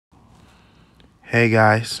Hey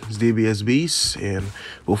guys, it's DBS Beast, and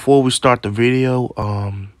before we start the video,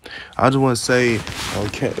 I just want to say,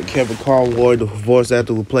 Kevin Conroy, the voice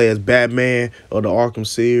actor who played as Batman of the Arkham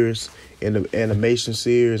series, in the animation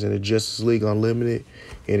series, and the Justice League Unlimited,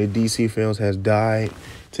 and the DC films, has died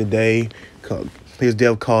today. His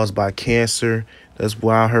death caused by cancer. That's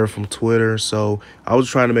what I heard from Twitter. So I was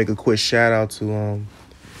trying to make a quick shout out to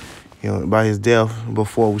by his death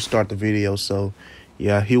before we start the video. So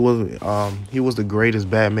yeah, he was the greatest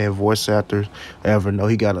Batman voice actor I ever know.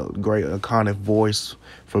 He got a great iconic voice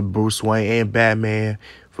for Bruce Wayne and Batman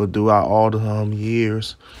for throughout all the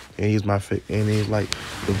years, and he's my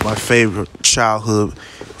my favorite childhood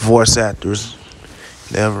voice actors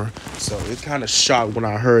ever. So it's kind of shocked when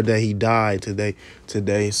I heard that he died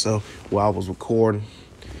today. So while I was recording,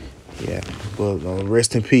 yeah, but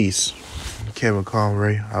rest in peace, Kevin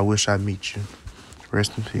Conroy. I wish I'd meet you.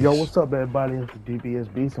 Rest in peace. Yo, what's up, everybody? It's the DBS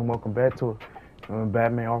Beast, and welcome back to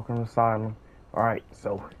Batman Arkham Asylum. All right,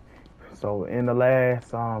 so in the last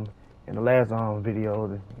video,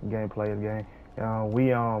 the gameplay of the game,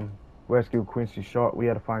 we rescued Quincy Sharp. We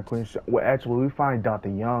had to find Quincy Sharp. Well, actually, we find Dr.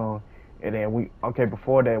 Young, and then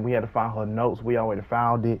before that, we had to find her notes. We already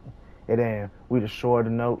found it, and then we destroyed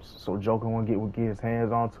the notes so Joker won't get his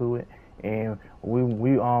hands onto it, and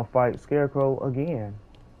we fight Scarecrow again.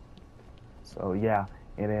 So yeah,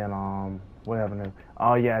 and then what happened there?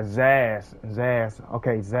 Oh yeah, Zaz.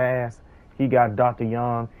 Okay, Zaz. He got Dr.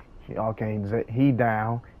 Young. He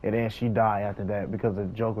down, and then she died after that because the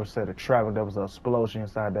Joker set a trap. There was an explosion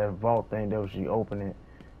inside that vault thing. That was she opened it.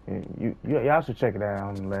 And y'all should check it out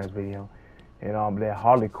on the last video. And then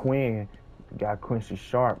Harley Quinn got Quincy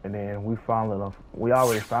Sharp, and then we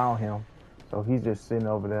already found him, so he's just sitting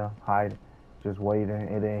over there hiding, just waiting.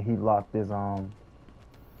 And then he locked this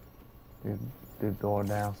door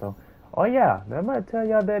down. So, oh yeah, that might tell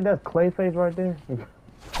y'all that's Clayface right there.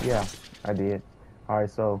 Yeah, I did. All right,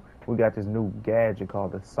 so we got this new gadget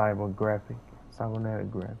called the cybernetic graphic,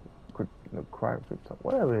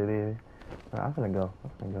 whatever it is. I'm finna go.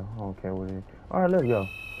 I don't care what it is. All right, let's go.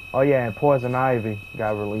 Oh yeah, and Poison Ivy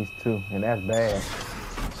got released too, and that's bad.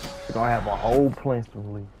 We're gonna have a whole plant to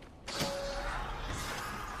release.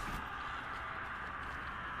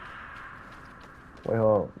 Wait,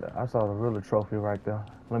 hold on. I saw the real trophy right there.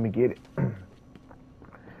 Let me get it.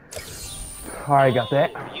 Alright, got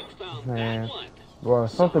that. Man. Bro,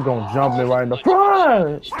 something gonna jump me right in the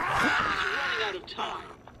front!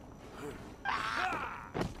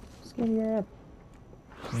 Skinny ass.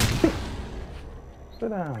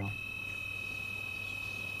 Sit down.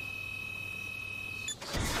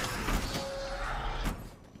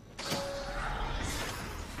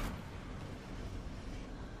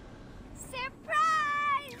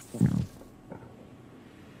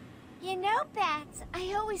 You know, Bats,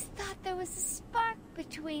 I always thought there was a spark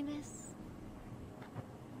between us.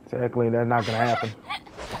 Technically, that's not gonna happen.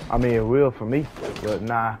 I mean, it will for me, but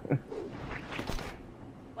nah.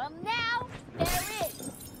 Well, now, there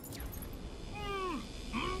is.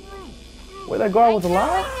 Wait, that guard was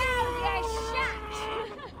alive? You're shot.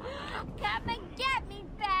 Come and get me,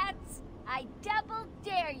 Bats. I double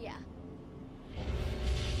dare ya.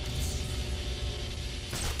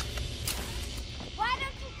 Why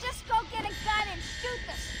don't you just go get a gun and shoot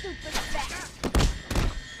the stupid bat?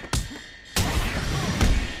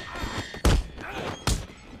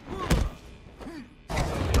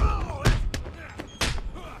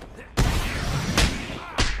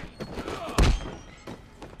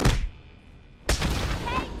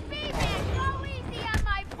 Hey, B-Man, go easy on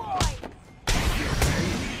my boys.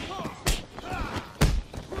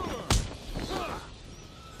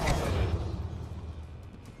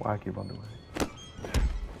 Why I keep on doing it?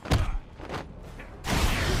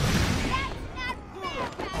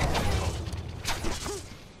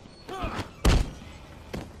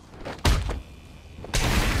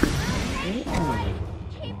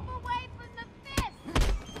 Keep away from the fist.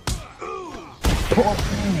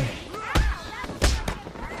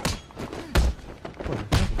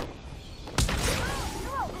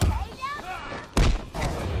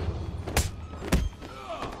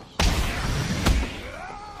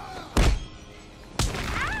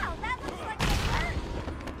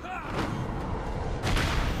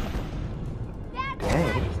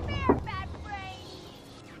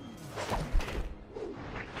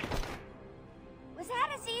 Was that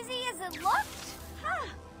as easy as it looked? Huh.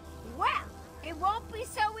 Well, it won't be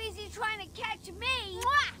so easy trying to catch me.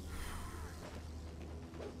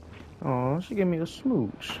 Oh, she gave me a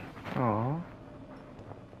smooch. Oh.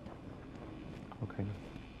 Okay.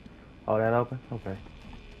 Oh, that open? Okay.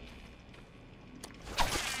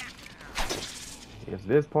 Is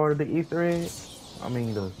this part of the Easter egg? I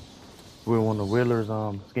mean the we're one of the Riddler's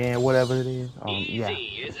scan, whatever it is. Yeah.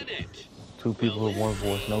 Easy, isn't it? Two people with one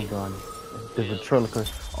voice, no gun. The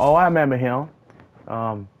ventriloquist. Oh, I remember him.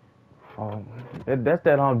 Um, that's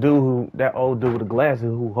that dude that old dude with the glasses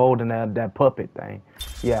who holding that puppet thing.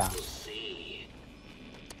 Yeah. We'll see.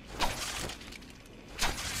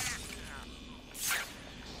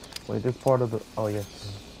 Wait, this part of the. Oh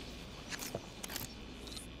yes.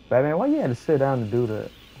 Batman, why you had to sit down to do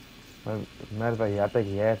that? Matter of fact, yeah, I think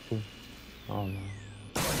he had to. Oh no.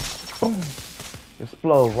 Boom.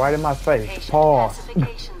 Explode right in my face. Patient Pause.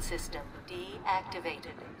 classification system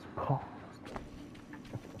deactivated. Pause.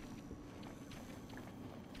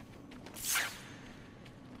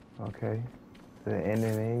 Okay. Is there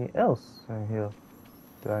anything else in here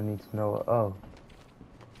that I need to know of?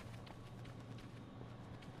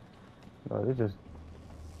 No, this just.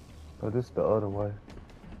 Oh, this is the other way.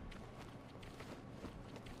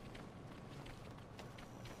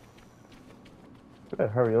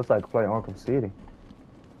 Better hurry, it's like playing Arkham City.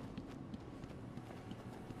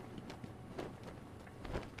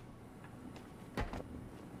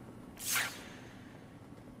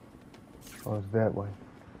 Oh, it's that way.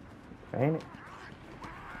 Ain't it?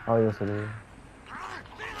 Oh, yes it is.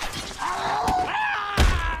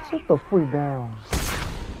 Sit the freak down.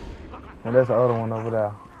 And that's the other one over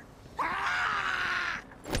there.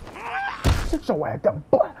 Sit your ass down,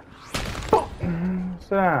 boy. Sit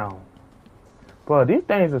down. But these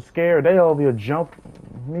things are scared. They over here jump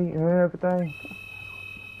me and everything.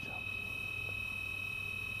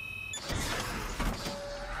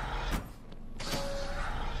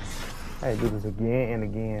 I do this again and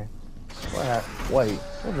again. Wait,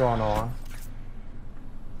 what's going on?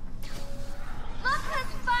 Look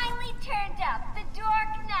who's finally turned up, the Dark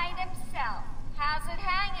Knight himself. How's it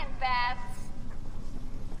hanging, Babs?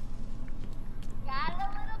 Got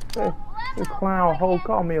a little This clown hoe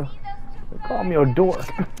called me a dork.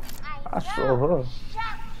 I saw her.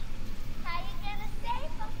 How you gonna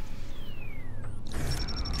save him?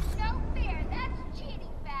 No fear, that's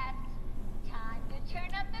cheating, Babs. Time to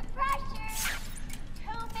turn up the pressure.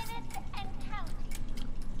 2 minutes and counting.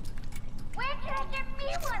 Where can I get me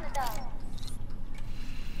one of those?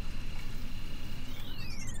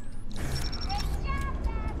 Great job,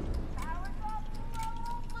 Babs. Powerball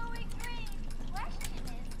old Louis Green. Question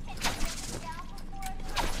is, can you get it down before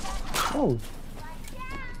it's Oh, right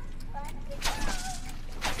down? Run to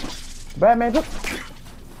go. Batman, just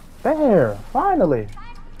there, finally.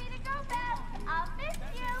 Time for me to go, Babs. I'll miss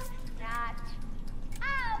you. Not.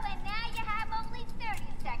 Oh, and now you have only 30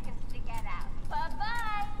 seconds to get out.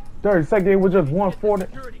 Bye-bye. 30 seconds, it was just 140.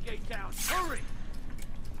 Security gate down. Hurry!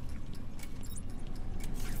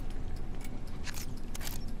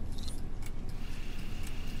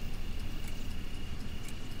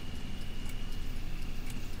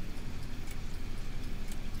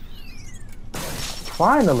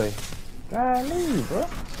 Finally. Golly, bro.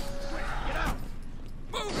 Get out!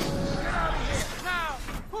 Move! Get out of here! Now!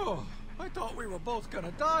 Oh, I thought we were both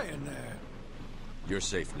gonna die in there. You're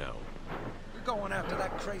safe now. You're going after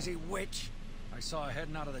that crazy witch? I saw her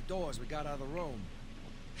heading out of the door as we got out of the room.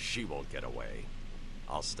 She won't get away.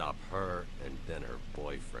 I'll stop her and then her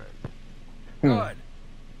boyfriend. Good.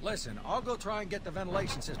 Listen, I'll go try and get the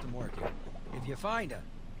ventilation system working. If you find her,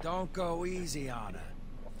 don't go easy on her.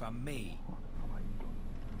 For me.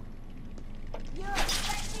 You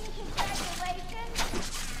expecting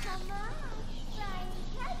congratulations? Come on, shiny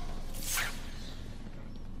cat.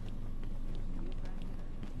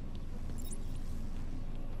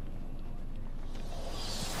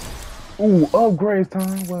 Ooh, upgrades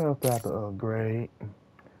time. What else do I have to upgrade?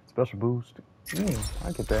 Special boost.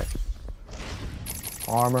 I get that.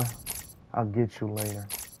 Armor. I'll get you later.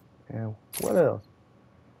 And what else?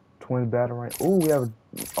 Twin battery. Ooh, we have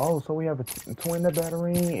so we have a twin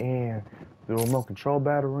battery and the remote control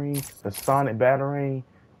battery, the sonic battery.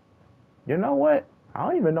 You know what? I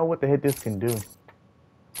don't even know what the heck this can do.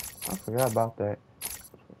 I forgot about that.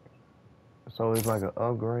 So it's like an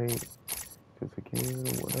upgrade to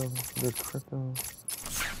security, whatever. This crypto.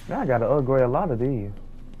 Now I gotta upgrade a lot of these.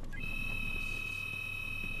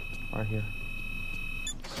 Right here.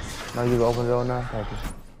 Now you can open the door now. Thank you.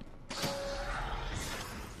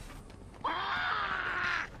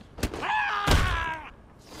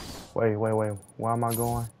 Wait. Where am I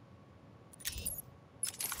going?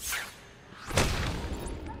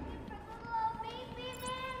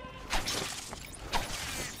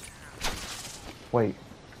 Wait.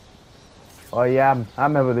 Oh yeah, I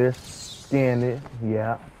remember this. Scanned it.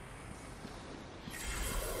 Yeah.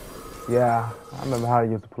 Yeah, I remember how I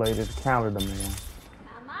used to play this. Counter the man.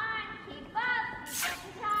 Come on, keep up. You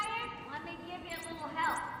getting tired? Let me give you a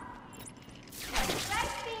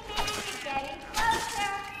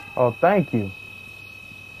Oh, thank you.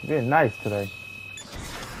 You're being nice today.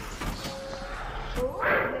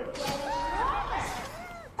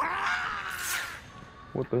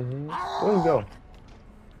 What the hell? Where you go?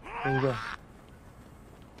 Where you go?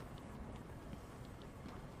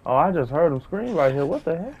 Oh, I just heard him scream right here. What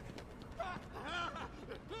the heck?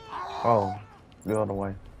 Oh, the other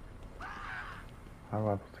way. How am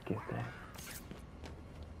I supposed to get that?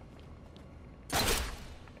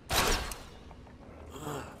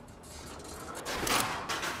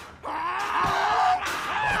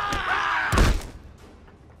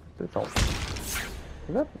 It's all. Is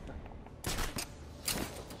that?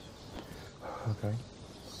 Okay.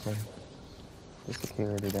 Okay. Put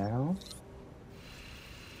security down.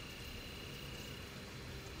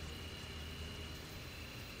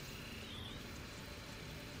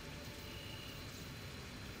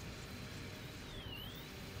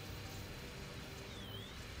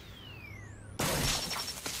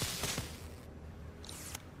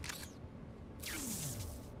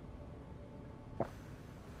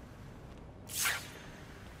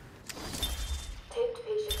 Taped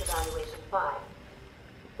patient evaluation 5.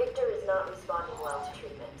 Victor is not responding well to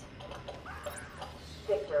treatment.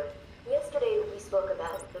 Victor, yesterday we spoke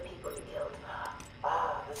about the people you killed.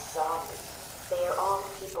 Ah, the zombies. They are all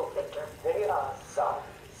people, Victor. They are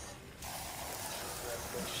zombies.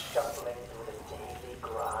 You've been shuffling through the daily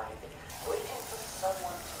grind, waiting for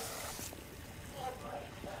someone to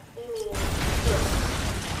liberate them. You mean,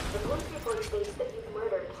 the police report states that you've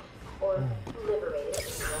murdered, or liberated,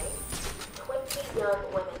 right? 20 young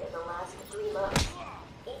women in the last 3 months.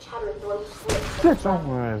 Each had her throat slit. Get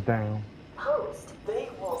someone else down. Posed. They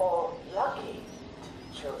were all lucky to be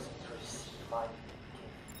chosen to receive my gift.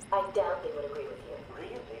 I doubt they would agree with you.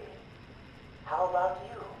 Really? How about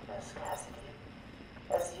you, Miss Cassidy?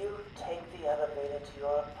 As you take the elevator to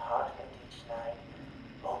your apartment each night,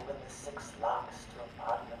 open the 6 locks to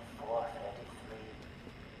apartment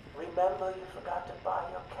 433. Remember you forgot to buy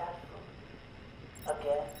your cat food.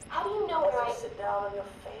 Again? How do you know where As you sit down on your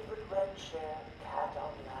favorite red chair, cat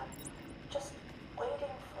on lap, just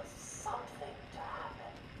waiting for something to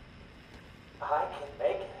happen. I can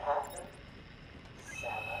make it happen,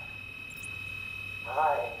 Sarah.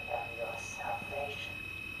 I am your salvation.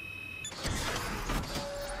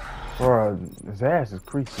 Bro, his ass is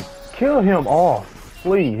creepy. Kill him off,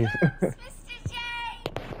 please. Mr. J!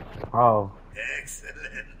 Oh,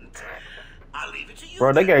 Excellent. I'll leave it to you.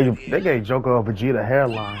 bro, they Captain gave here. Joker a Vegeta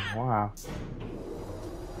hairline. Wow.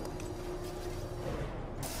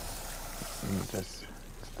 Let me just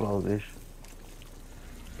explode this.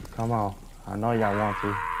 Come on, I know y'all want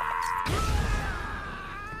to.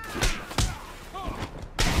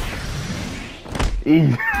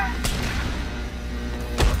 Easy.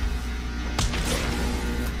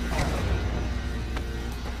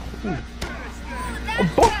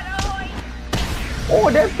 Oh,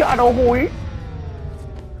 that's got a hoy.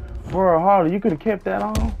 Bro, Harley, you could have kept that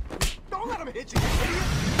on. Don't let him hit you, you idiot!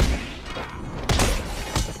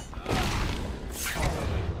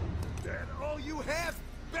 That all you have,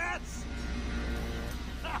 bats?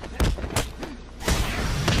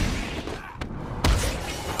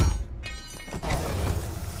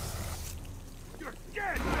 You're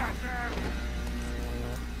dead, Batman!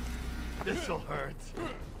 This'll hurt.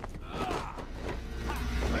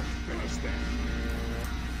 Let's finish this.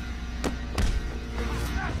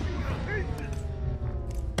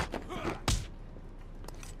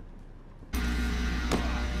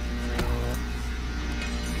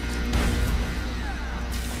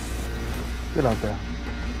 Get out there.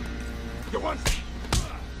 You want?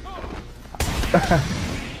 Let's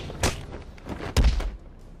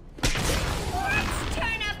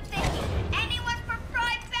turn up the heat. Anyone for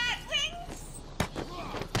fried bat wings?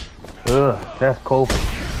 Ugh, that's Kobe.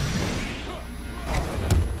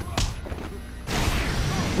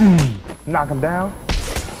 Knock him down.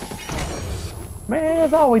 Man,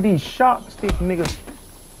 there's always these sharp stick niggas.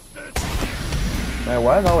 Man,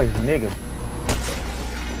 why is always niggas?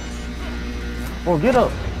 Oh, get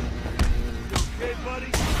up. Okay, buddy?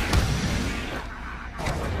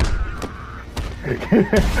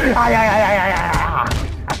 Ay, ay, ay, ay, ay, ay, ay.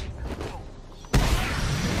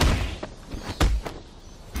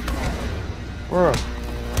 Bro.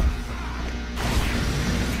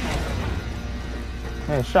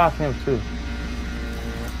 Man, shot him too.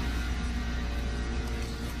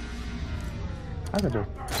 I could just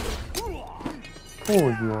pull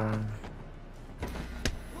you on.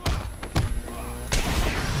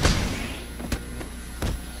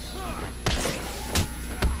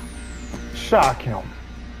 Shock him.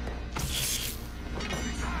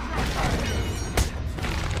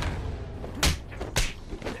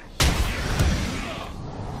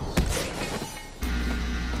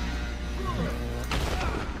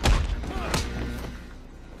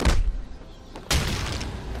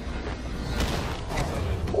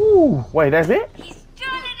 Ooh, wait, that's it? He's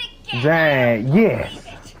done it again. Dang, yes.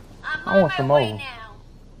 Believe it. I'm I on want my some way more. now.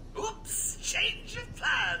 Oops, change of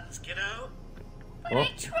plans, kiddo. But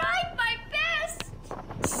I tried my best.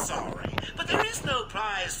 Sorry, but there is no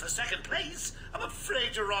prize for second place. I'm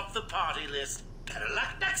afraid you're off the party list. Better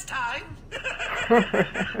luck next time. No!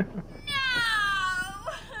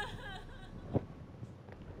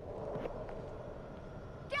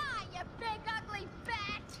 Die, you big ugly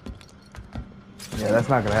bat! Yeah, that's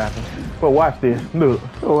not gonna happen. But watch this. Look,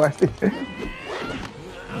 watch this.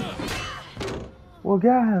 Well,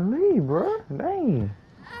 golly, bro. Dang.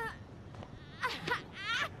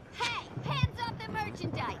 Hey, hands off the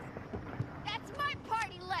merchandise. That's my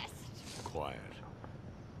party list. Quiet.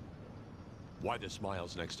 Why the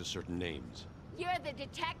smiles next to certain names? You're the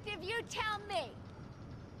detective, you tell me.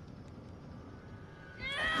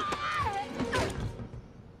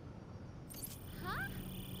 Huh?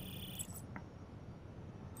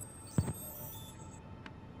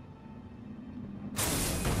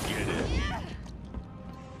 Get it.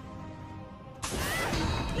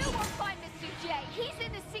 You won't find Mr. J. He's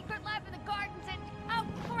in the secret lab in the gardens and... oh,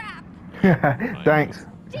 crap. Thanks.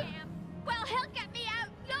 Damn. Well, he'll get me out.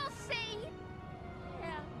 You'll see.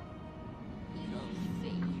 Yeah. You'll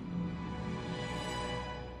see.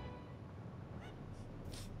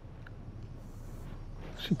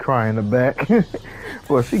 She crying in the back.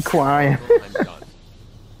 Well, she crying. I'm done.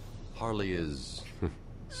 Harley is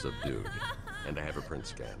subdued, and I have her print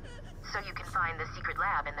scan. So you can find the secret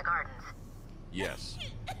lab in the gardens. Yes.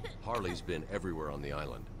 Harley's been everywhere on the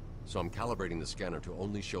island, so I'm calibrating the scanner to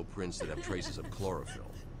only show prints that have traces of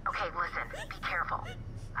chlorophyll. Okay, listen, be careful.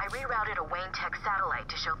 I rerouted a Wayne Tech satellite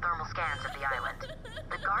to show thermal scans of the island.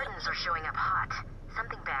 The gardens are showing up hot.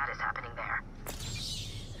 Something bad is happening there.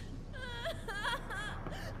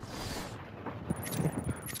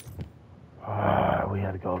 We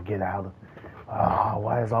had to go get out of.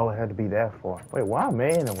 Why has always had to be that far? Wait, why am I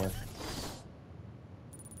anyway?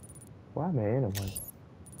 Why am I anyway?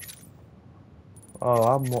 Oh,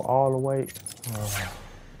 I'm all the way. I'm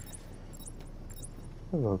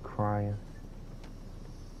a little crying.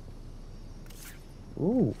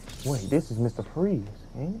 Ooh, wait, this is Mr. Freeze,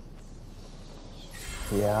 ain't it?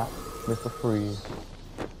 Yeah, Mr. Freeze.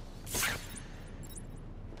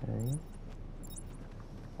 Okay.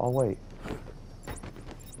 Oh, wait.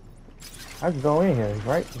 I can go in here,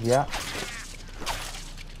 right? Yeah.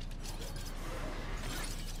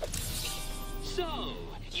 So,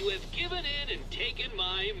 you have given in and taken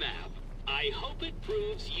my map. I hope it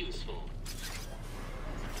proves useful.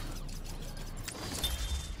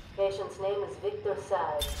 Patient's name is Victor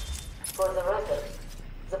Sag. For the record,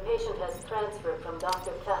 the patient has transferred from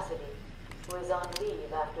Dr. Cassidy, who is on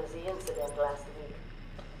leave after the incident last week.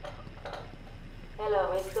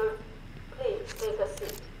 Hello, Victor. Please, take a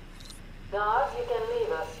seat. Guards, you can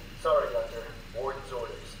leave us. Sorry, Doctor. Warden's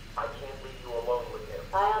orders. I can't leave you alone with him.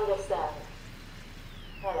 I understand.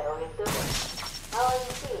 Hello, Victor. How are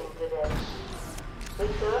you feeling today?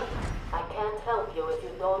 Victor, I can't help you if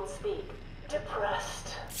you don't speak.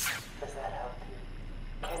 Depressed. Does that help you?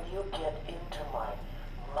 Can you get into my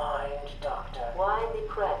mind, Doctor? Why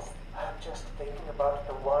depressed? I'm just thinking about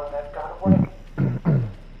the one that got away.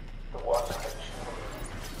 The one I killed.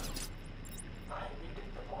 I needed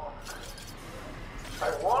the mark. I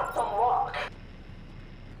want the mark.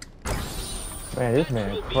 Man, this man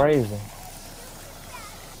is crazy.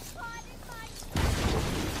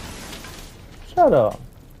 Shut up.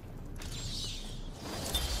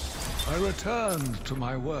 I returned to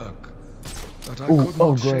my work, but I Ooh, could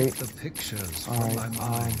not great. shake the pictures from my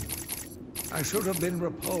mind. I should have been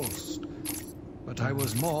repulsed, but I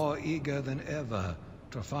was more eager than ever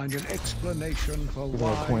to find an explanation for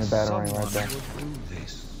why twin batarang someone right there. would do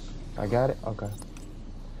this. I got it? Okay.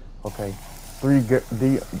 Okay. Three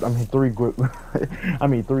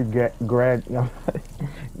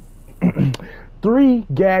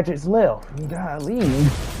gadgets left. Golly.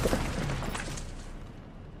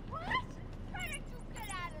 What? Why did you get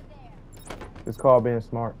out of there? It's called being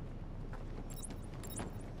smart.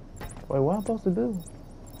 Wait, what am I supposed to do?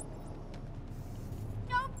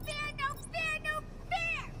 No fear, no fear, no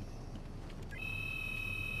fear!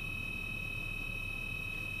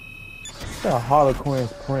 What's that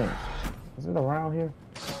Harlequin's print? Is it around here?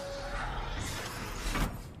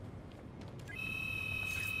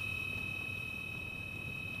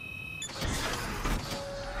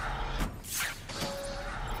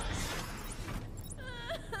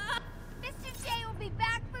 Mr. J will be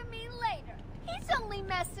back for me later. He's only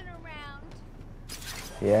messing around.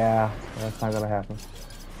 Yeah, that's not gonna happen.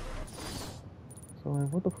 So,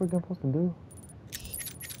 what the frick am I supposed to do?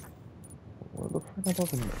 What the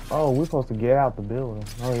Oh, we're supposed to get out the building.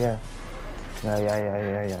 Oh yeah.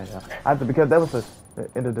 Yeah. Because that was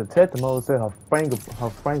in the detective mode. It said her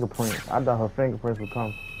fingerprint. I thought her fingerprints would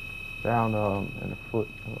come down in the foot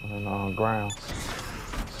and ground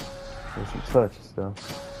when she touched stuff.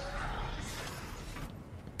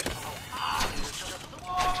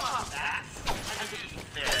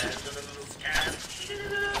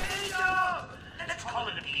 Let's call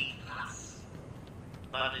it a B+.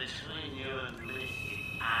 But between you and me,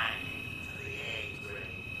 I need the A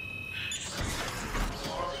grade.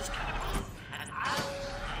 All these chemicals, and I'll be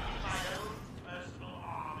making my own personal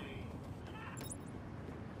army.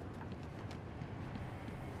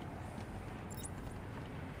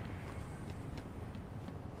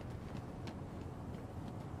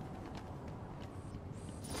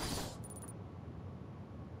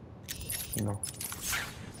 No.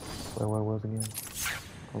 Where it was again?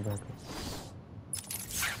 Go back up.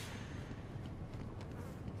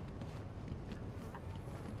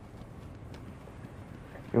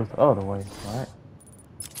 It was the other way, right?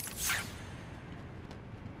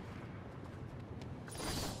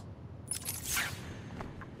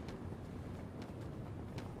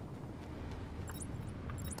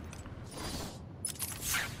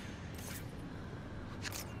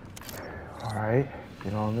 Alright,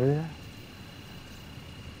 get on there.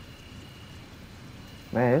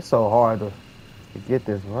 Man, it's so hard to get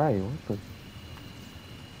this right. What the?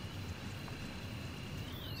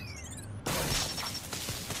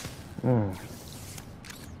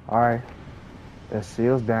 Alright. That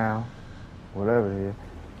shield's down. Whatever it is.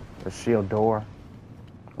 The shield door.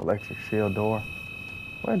 Electric shield door.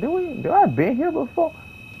 Wait, do I been here before?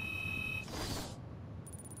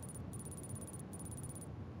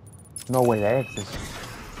 No way to exit.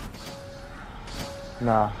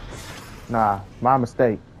 Nah, my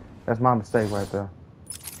mistake. That's my mistake right there.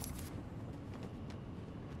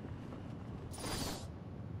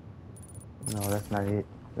 No, that's not it.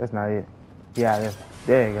 That's not it. Yeah,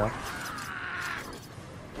 there you go.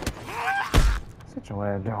 Sit your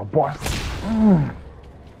ass down, boy.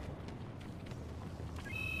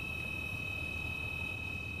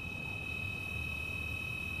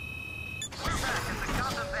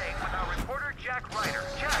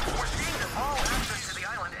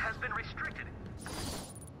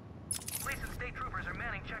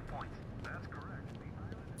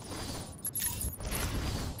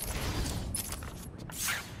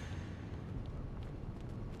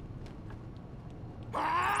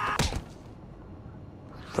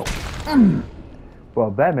 Well,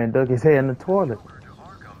 Batman dug his head in the toilet.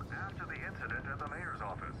 Arkham after the incident at the mayor's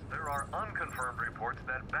office. There are unconfirmed reports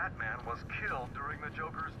that Batman was killed during the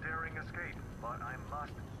Joker's daring escape. But I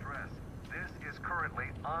must stress, this is currently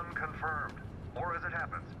unconfirmed. Or as it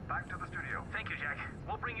happens. Back to the studio. Thank you, Jack.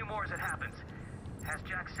 We'll bring you more as it happens. As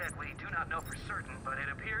Jack said, we do not know for certain, but it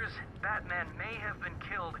appears Batman may have been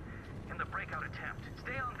killed in the breakout attempt.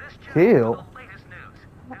 Stay on this channel for the latest news.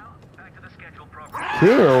 Now, back to the scheduled program.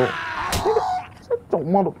 Killed? Don't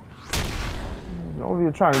mother. Over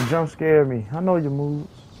here trying to jump scare me. I know your moves.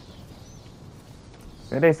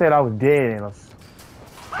 And they said I was dead.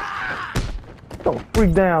 Don't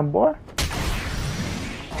freak down, boy.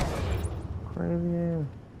 Crazy ass.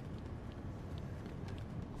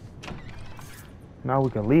 Now we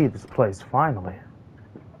can leave this place finally.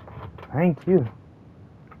 Thank you.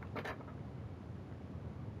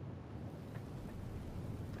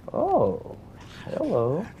 Oh,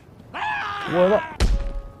 hello. What up?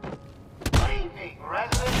 Good evening,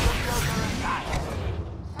 residents of Joker Asylum.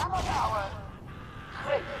 Some of our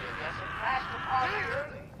crazy guests have crashed the party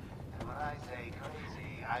early. And when I say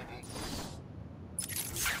crazy, I mean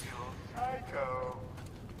psycho.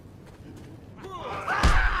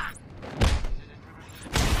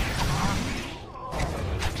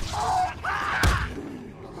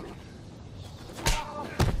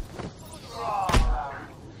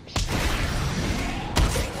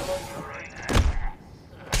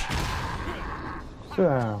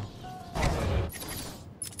 Down.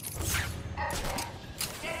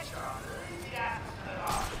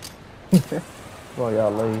 Boy,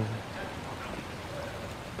 y'all lazy.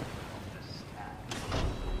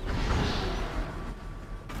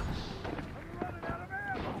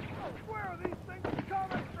 Where are these things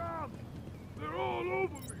coming from? They're all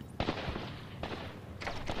over me.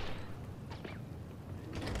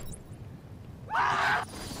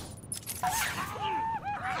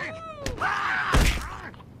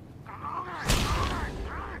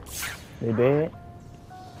 They dead?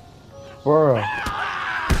 Bruh.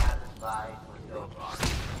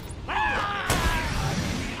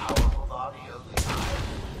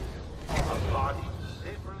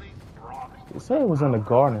 say it was in the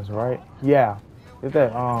gardens, right? Yeah. Is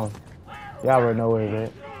that y'all already know where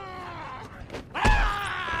it's at.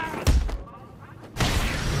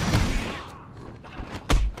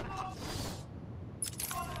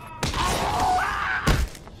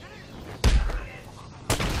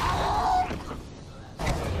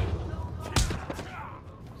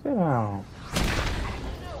 Sit down.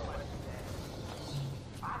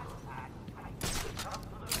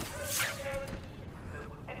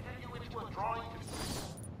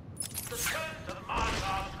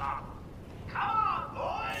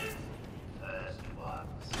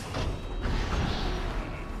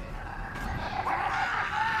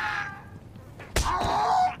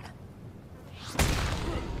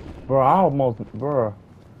 Bro, I almost, bro.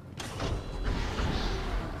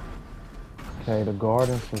 Okay, the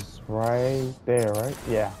gardens is right there, right?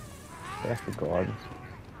 Yeah, that's the gardens.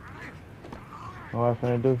 What am I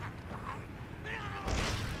finna do?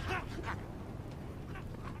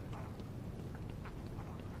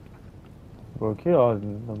 Bro, kill all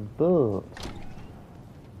them thugs.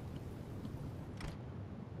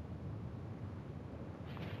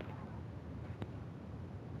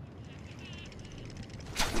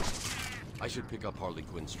 I should pick up Harley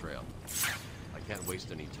Quinn's trail. I can't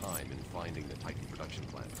waste any time in finding the Titan production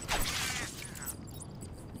plant.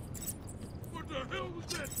 What the hell was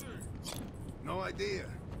that thing? No idea.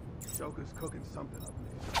 Joker's cooking something up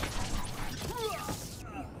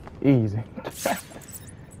there. Easy.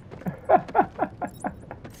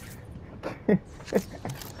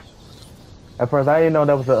 At first, I didn't know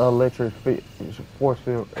that was an electric force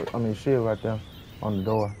field. I mean, shield right there on the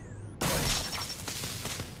door.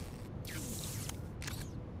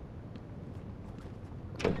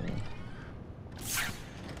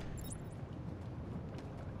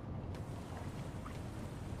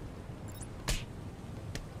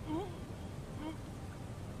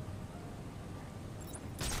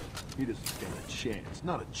 He doesn't stand a chance.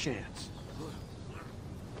 Not a chance.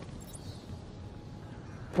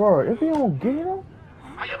 Bro, if you don't get him,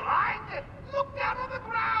 Are you blind? Look down on the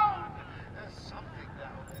ground. There's something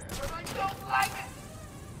down there, but I don't like it.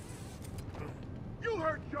 You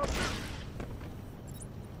heard Joker.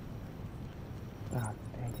 God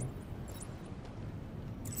dang it.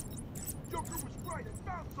 Joker was right. I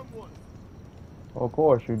found someone. Of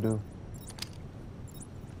course you do.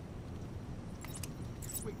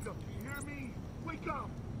 Wake up, do you hear me? Wake up!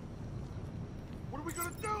 What are we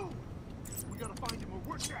gonna do? We gotta find him or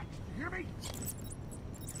we're next, you hear me?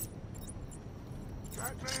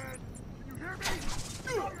 Batman, can you hear me?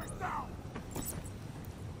 Show yourself!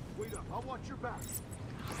 Wait up, I'll watch your back.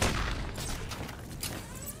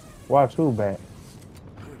 Watch who back?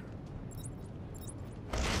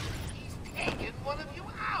 He's taking one of you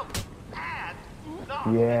out. And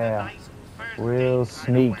not Yeah, a nice first real date right away.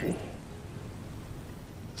 sneaky.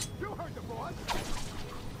 You heard the boss.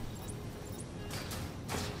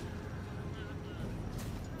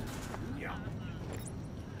 Yeah.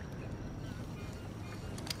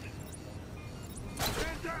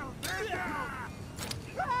 Man down, man down!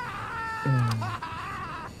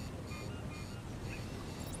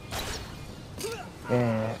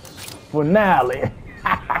 And finale.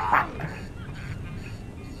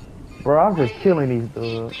 Bro, I'm just killing these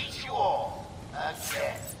thugs. Beat you all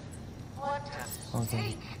again. What does it Okay.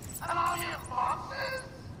 take? And all your bosses?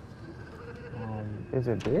 Is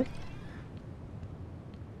it this?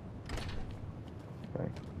 Okay.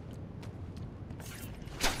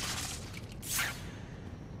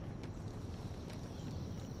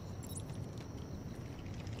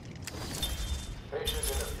 Patient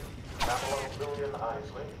interview. Pamela Lillian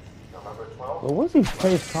Isley, November 12th. Well, what's his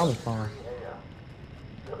face coming from?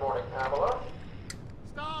 Good morning, Pamela.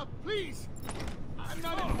 Stop, please! I'm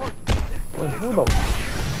not important. Wait, hold up.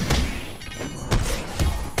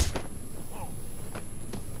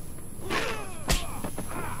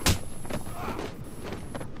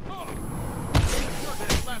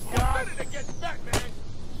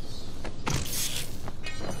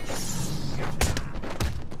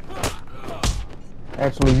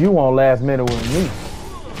 Actually, you won't last minute with me.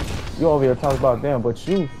 You over here talk about them, but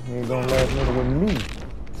you ain't gonna last minute with me.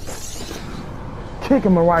 Kick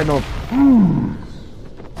him right up.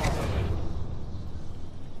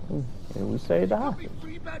 And we saved the hostage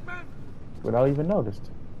without even noticed.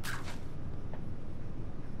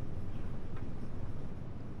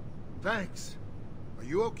 Thanks. Are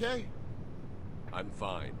you okay? I'm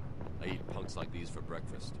fine. I eat punks like these for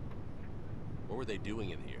breakfast. What were they doing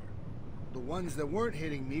in here? The ones that weren't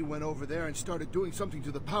hitting me went over there and started doing something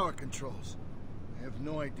to the power controls. I have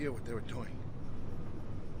no idea what they were doing.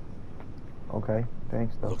 Okay,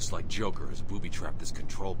 thanks though. Looks like Joker has booby-trapped this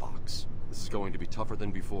control box. This is going to be tougher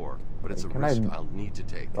than before, but it's a risk I'll need to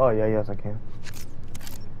take. Oh, yeah, yes, I can.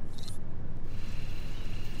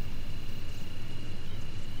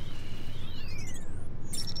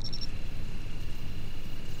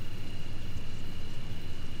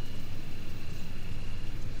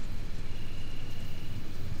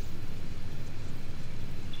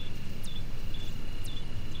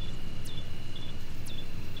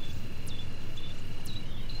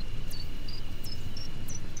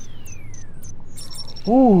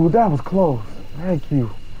 Ooh, that was close. Thank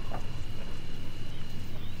you.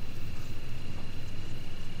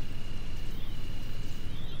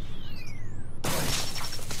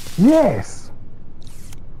 Yes!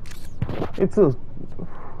 It took...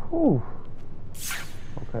 Ooh.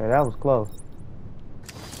 Okay, that was close.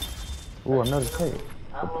 Ooh, another tape.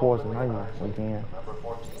 The poison ivy again.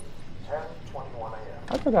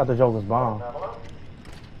 I took out the Joker's bomb.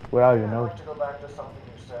 Without even knowing. To go back to something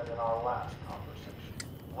you said in our last conversation.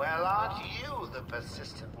 Well, aren't you the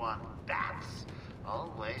persistent one? Bats,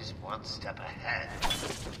 always one step ahead.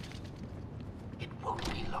 It won't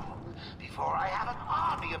be long before I have an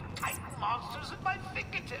army of Titan monsters at my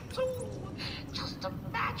fingertips. Ooh, just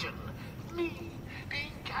imagine me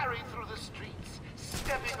being carried through the streets,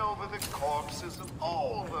 stepping over the corpses of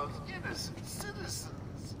all those innocent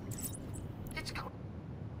citizens. It's cool.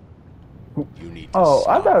 You need to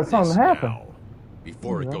I thought something happened. Now,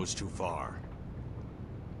 before it goes too far.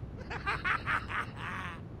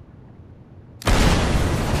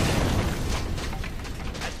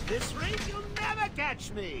 At this rate, you'll never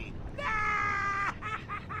catch me.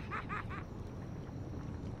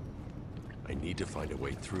 I need to find a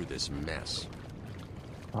way through this mess.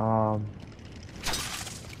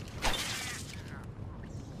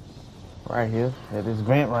 Right here, at this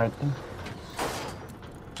vent right there.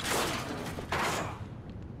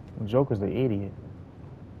 Joker's the idiot.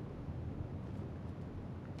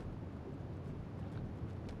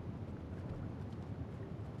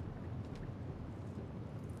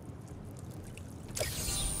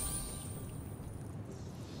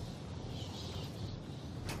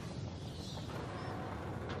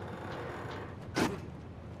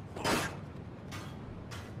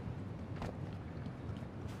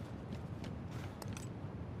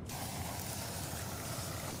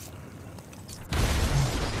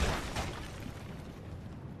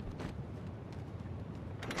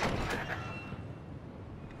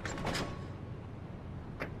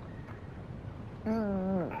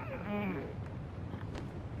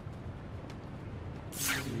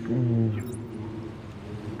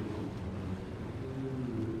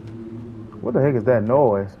 What the heck is that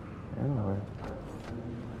noise? Anyway.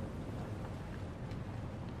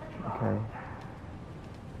 Okay.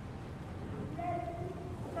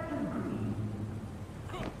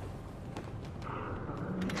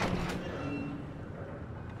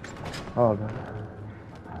 Oh, God.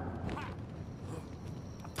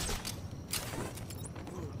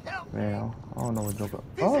 Man, I don't know what Joker.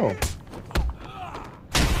 Oh.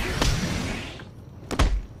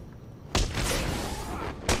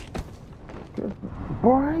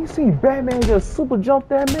 Bro, I ain't seen Batman just super jump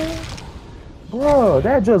that man. Bro,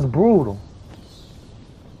 that just brutal.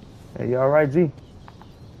 Hey, you alright, G?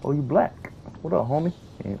 Oh, you black. What up, homie?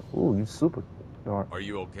 And, ooh, you super dark. Are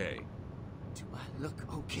you okay? Do I look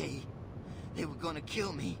okay? They were gonna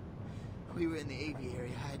kill me. We were in the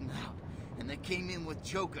aviary hiding out, and they came in with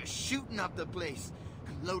Joker shooting up the place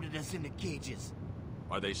and loaded us into cages.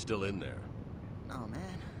 Are they still in there? No,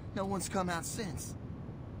 man. No one's come out since.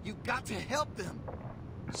 You got to help them.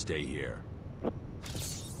 Stay here.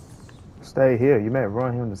 Stay here? You may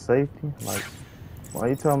run him to safety? Like, why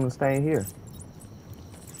you tell him to stay here?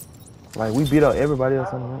 Like, we beat up everybody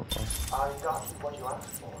else on the road. I got what you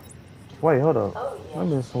asked for. Wait, hold up. Oh, yes. Let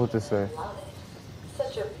me see what this say. Love it.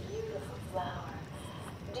 Such a beautiful flower.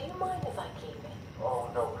 Do you mind if I keep it? Oh,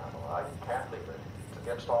 no, Colonel. I can't leave it. It's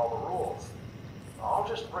against all the rules. I'll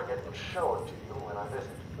just bring it and show it to you when I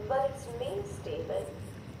visit. But it's me, Stephen.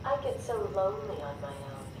 I get so lonely on my own.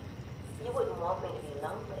 You wouldn't want me to be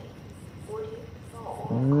lonely, would you? No,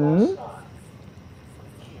 of course not.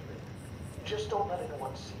 Keep it. Just don't let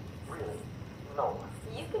anyone see. Really. No one.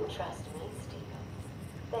 You can trust me, Stephen.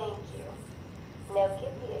 Thank you. Now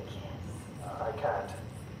give me a kiss. I can't.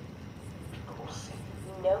 People will see.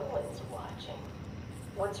 No one's watching.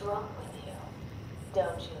 What's wrong with you?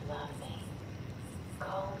 Don't you love me?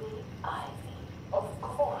 Call me Ivy. Of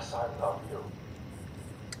course I love you.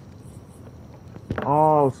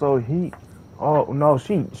 Oh, so he... Oh, no,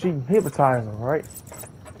 she hypnotized him, right?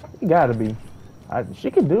 You gotta be.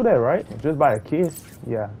 She can do that, right? Just by a kiss?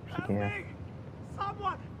 Yeah, she can.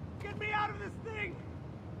 Someone! Get me out of this thing!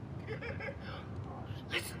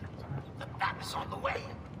 Listen, the bat is on the way.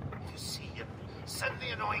 If you see him, send the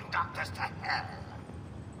annoying doctors to hell.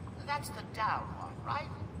 That's the down one, right?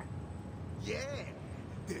 Yeah,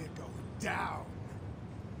 they're going down.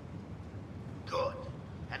 Good.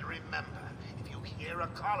 And remember, if you hear a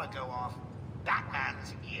collar go off,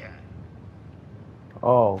 Batman's here.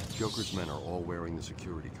 Oh. Joker's men are all wearing the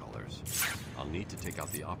security colors. I'll need to take out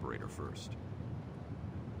the operator first.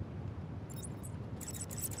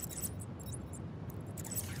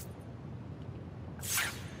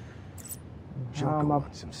 Joker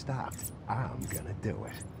wants him stopped. I'm gonna do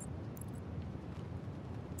it.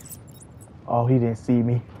 Oh, he didn't see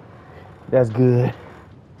me. That's good.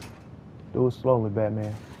 Do it slowly,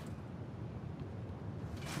 Batman.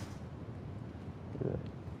 Good.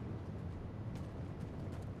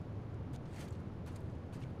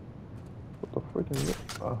 What the freaking is it?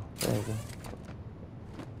 Oh, there you go.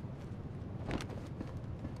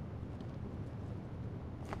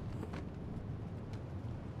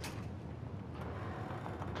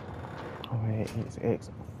 Oh, man, it's X.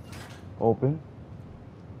 Open.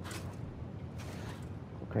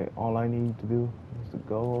 Okay, all I need to do is to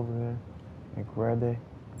go over there and grab that.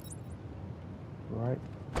 Right.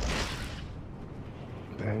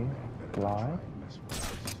 Okay, fly.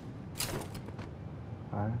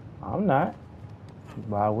 I'm not,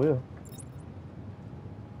 but I will.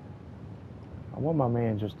 I want my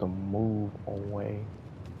man just to move away.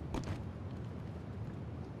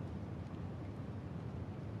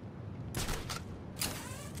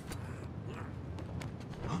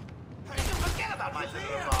 Forget about my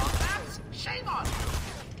little ball, Bats. Shame on you.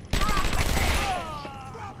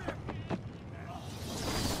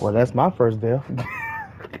 Well, that's my first death.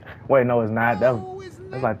 Wait, no, it's not.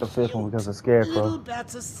 That's like the fifth one because of Scarecrow. Little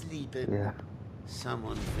Bats are sleeping. Yeah.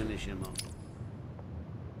 Someone finish him up.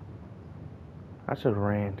 I should have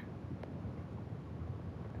ran.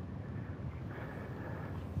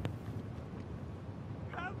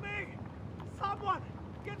 Help me! Someone!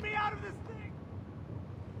 Get me out of this thing!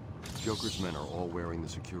 Joker's men are all wearing the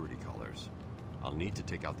security colors. I'll need to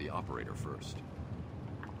take out the operator first.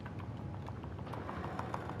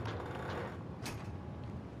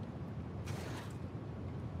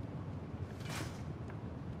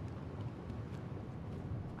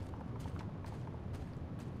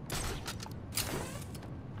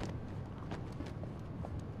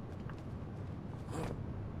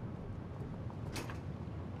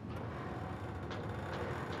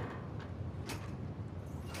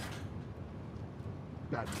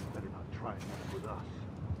 Batman better not try and mess with us.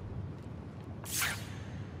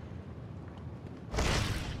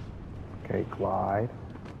 Okay, glide.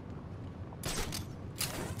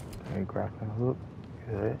 Okay, grappling hook.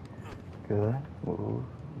 Good. Good. Move.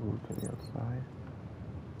 Move to the other side.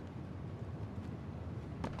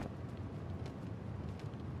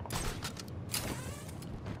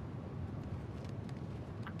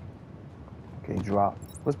 Okay, drop.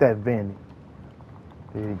 What's that vending?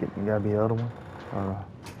 You gotta be the other one?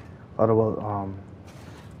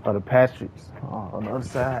 Other Patrick's on the other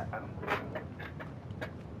side.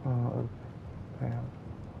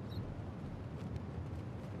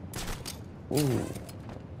 Ooh,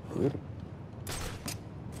 pretty.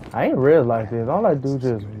 I ain't realize this. All I do is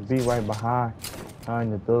just be right behind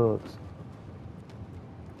the thugs.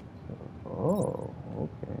 Oh,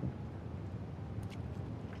 okay.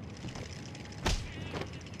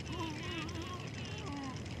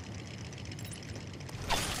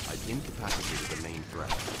 I've incapacitated the main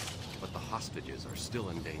threat, but the hostages are still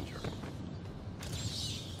in danger.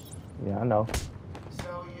 Yeah, I know.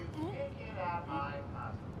 So you figured out my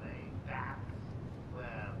puzzle, eh? Bats.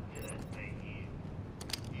 Well, good for you.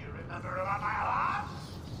 You remember about my alarm?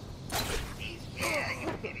 He's here, you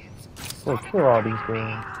idiots. We'll kill all these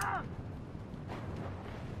guys.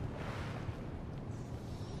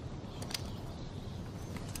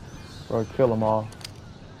 Or kill them all.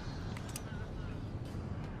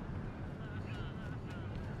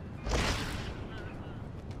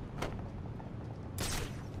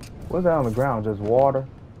 What's that on the ground? Just water?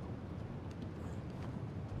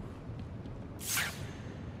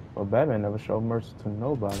 Well, Batman never showed mercy to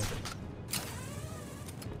nobody.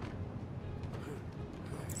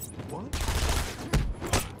 What?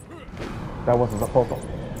 That wasn't supposed to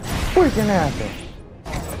freaking happen.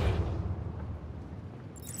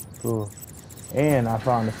 Cool. And I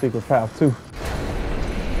found the secret path too.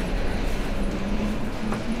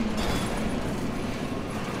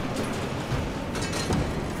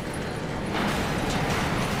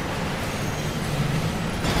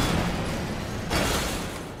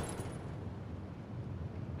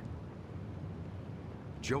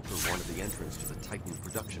 Joker wanted the entrance to the Titan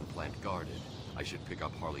production plant guarded. I should pick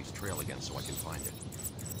up Harley's trail again so I can find it.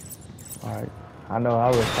 Alright. I know I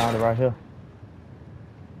already found it right here.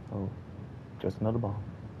 Oh, just another bomb.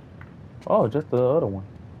 Oh, just the other one.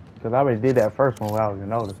 Because I already did that first one without even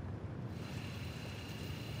noticing.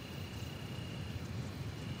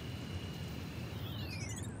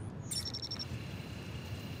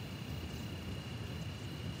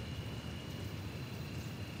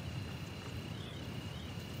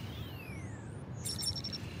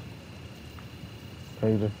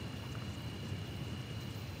 Pager.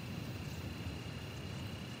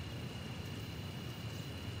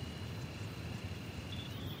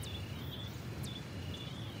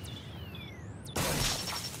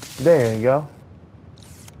 There you go.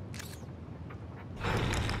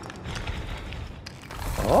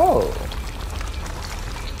 Oh.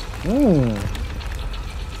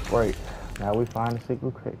 Great. Now we find a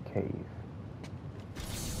secret cave.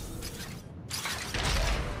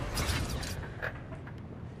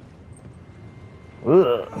 Ugh.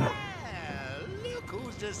 Well, look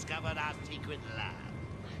who's discovered our secret lab.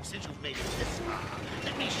 Since you've made it this far,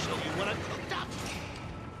 let me show you what I've cooked up.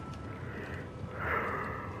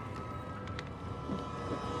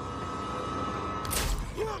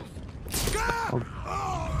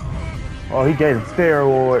 Oh, he gave him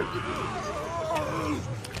steroids.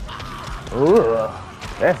 Ugh.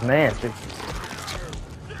 That's nasty.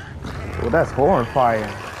 Well, that's horrifying.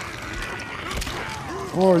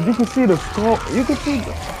 Or you can see the skull. You can see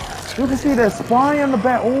that spine on the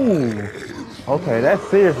back. Ooh. Okay, that's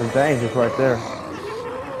seriously dangerous right there.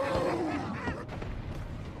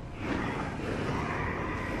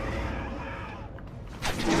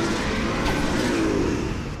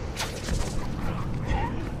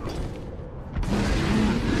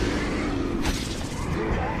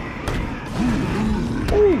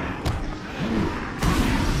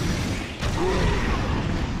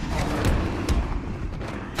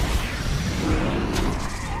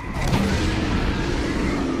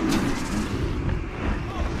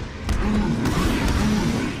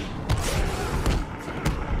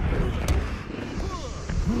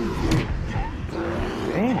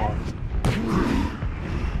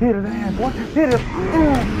 Hit it, ass, boy. Hit it.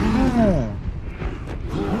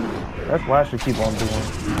 That's what I should keep on doing.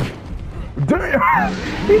 Damn!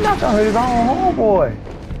 He knocked out his own homeboy.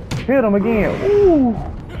 Hit him again. Ooh.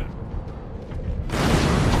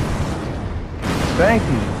 Thank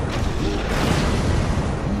you.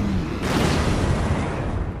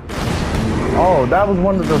 Oh, that was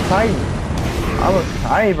one of the Titans.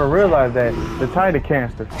 I didn't even realize that. The Titan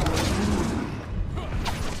cancer.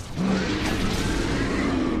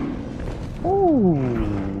 Ooh,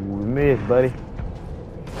 missed, buddy.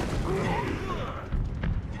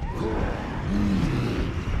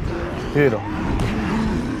 Hit him.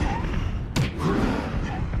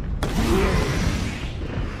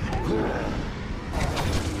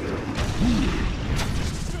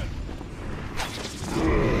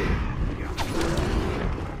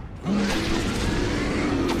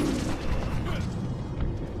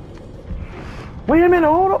 Wait a minute,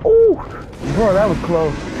 hold on. Ooh, bro, that was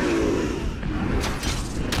close.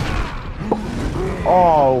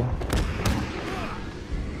 Oh.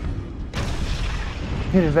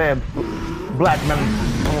 Hit his ass, black man.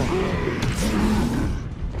 Oh.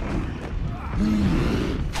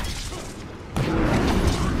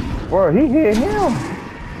 Bro, he hit him.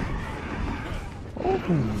 Oh.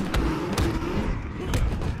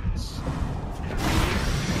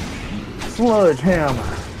 Sludge hammer.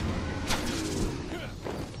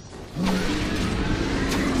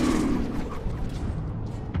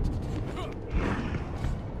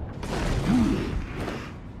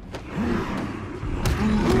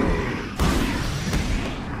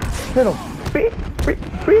 Hit him. Beep, beep,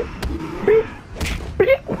 beep, beep,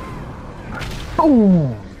 beep.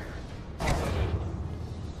 Boom.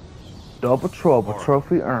 Double trouble,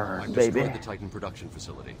 trophy earned, baby. Destroyed the Titan production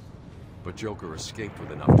facility, but Joker escaped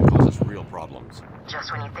with enough to cause us real problems. Just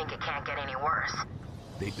when you think it can't get any worse.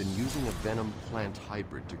 They've been using a venom plant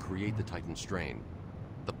hybrid to create the Titan strain.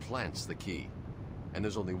 The plant's the key. And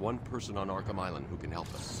there's only one person on Arkham Island who can help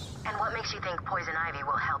us. And what makes you think Poison Ivy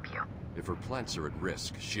will help you? If her plants are at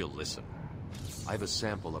risk, she'll listen. I have a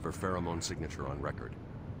sample of her pheromone signature on record.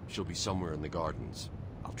 She'll be somewhere in the gardens.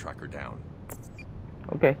 I'll track her down.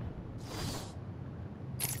 Okay.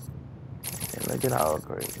 And let's get our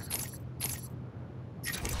upgrades.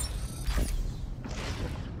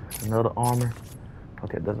 Another armor.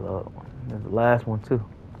 Okay, there's the other one. There's the last one too.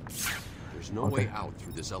 There's no way out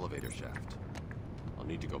through this elevator shaft. I'll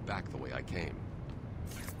need to go back the way I came.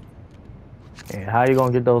 And how you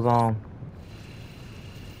gonna get those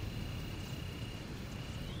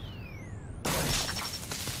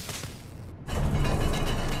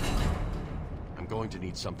to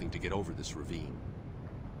need something to get over this ravine.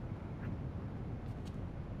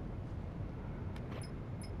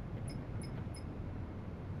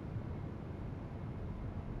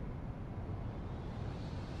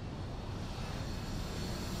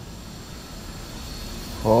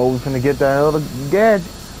 Oh, we finna get that other gadget.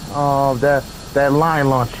 That line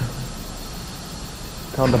launcher.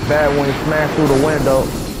 Tell the bat when he smashed through the window.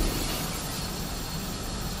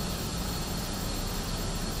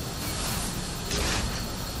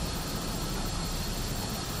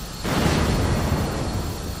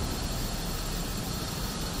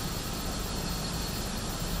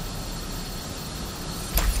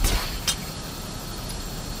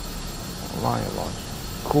 Line launcher.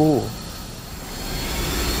 Cool.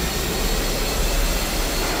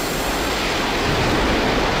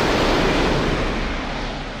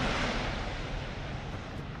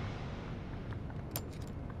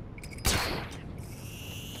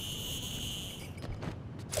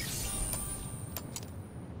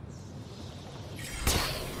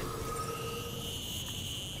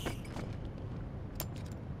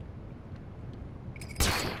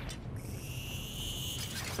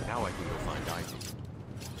 Now I can go find Ivy.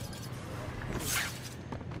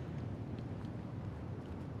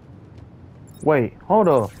 Wait, hold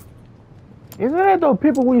up. Isn't that those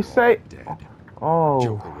people we say? Dead. Oh.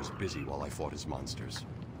 Joker was busy while I fought his monsters.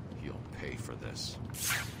 He'll pay for this.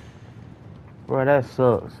 Bro, that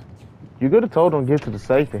sucks. You could have told him to get to the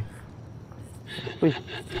safety. Please.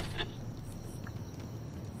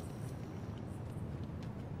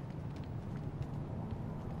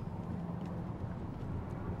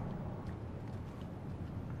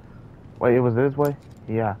 Wait, it was this way?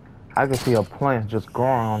 Yeah. I can see a plant just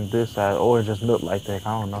growing on this side, or it just looked like that.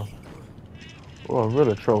 I don't know. Oh,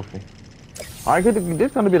 really trophy. Alright, this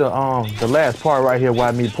is gonna be the last part right here where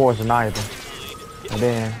I meet Poison Ivy. And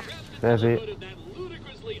then that's it.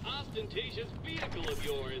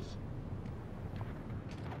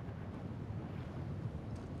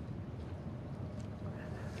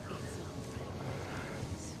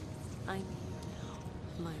 I need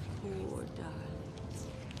you, my poor darling.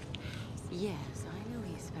 Yes, I know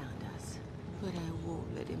he's found us, but I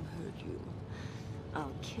won't let him hurt you.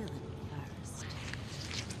 I'll kill him first.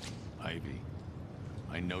 Ivy,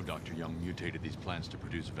 I know Dr. Young mutated these plants to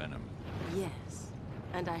produce venom. Yes,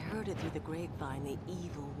 and I heard it through the grapevine the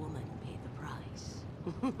evil woman paid the price.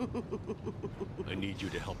 I need you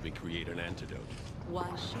to help me create an antidote. Why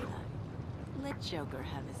should I? Let Joker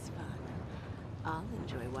have his fun. I'll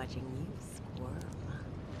enjoy watching you squirm.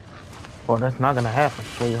 Oh, that's not gonna happen,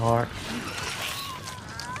 sweetheart.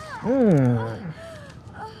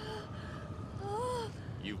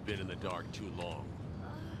 You've been in the dark too long.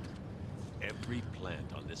 Every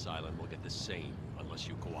plant on this island will get the same unless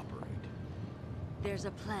you cooperate. There's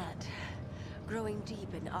a plant growing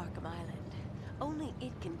deep in Arkham Island. Only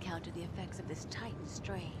it can counter the effects of this Titan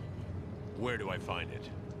strain. Where do I find it?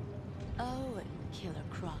 Oh, in Killer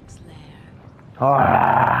Croc's lair.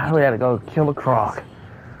 We had to go kill a croc.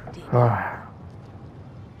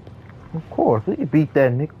 Of course, we beat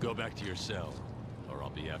that nigga. Go back to your cell, or I'll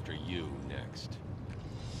be after you next.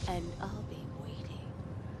 And I'll be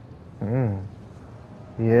waiting.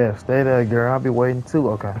 Yeah, stay there, girl. I'll be waiting too.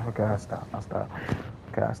 Okay, I'll stop.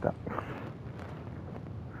 Okay, I'll stop.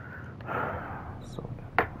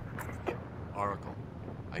 Oracle,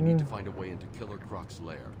 I need to find a way into Killer Croc's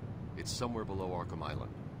lair. It's somewhere below Arkham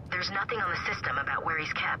Island. There's nothing on the system about where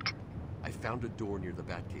he's kept. I found a door near the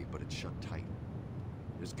Batcave, but it's shut tight.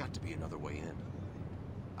 There's got to be another way in.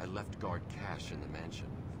 I left guard Cash in the mansion.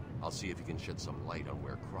 I'll see if he can shed some light on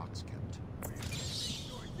where Croc's kept.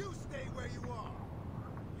 You stay where you are.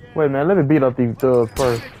 Wait, man, let me beat up these thugs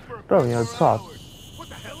first. Don't even talk. What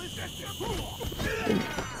the hell is that thing?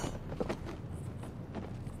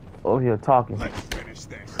 Oh, here talking. Let's finish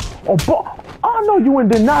this. Oh, I know you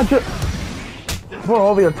and did not just. Bro,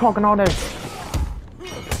 over here talking all that.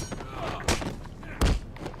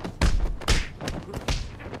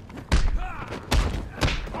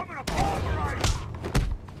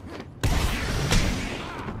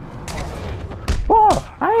 Bro,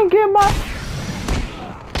 I ain't getting my.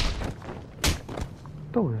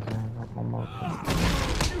 Throw his hands up my mouth.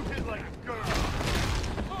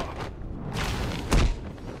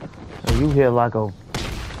 You hit like a.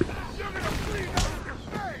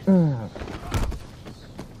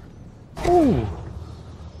 Ooh.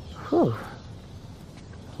 Whew.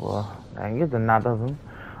 Well, I get the knot of them.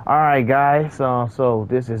 Alright, guys. So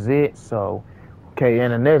this is it. So, okay,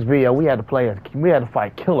 in the next video, we had to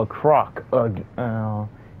fight Killer Croc,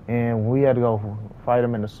 and we had to go fight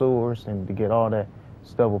him in the sewers and to get all that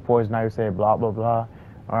stuff with Poison Ivy said, blah blah blah.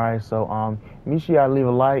 All right, so make sure y'all leave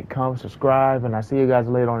a like, comment, subscribe, and I'll see you guys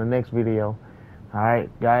later on the next video. All right,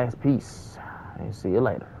 guys, peace, and see you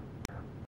later.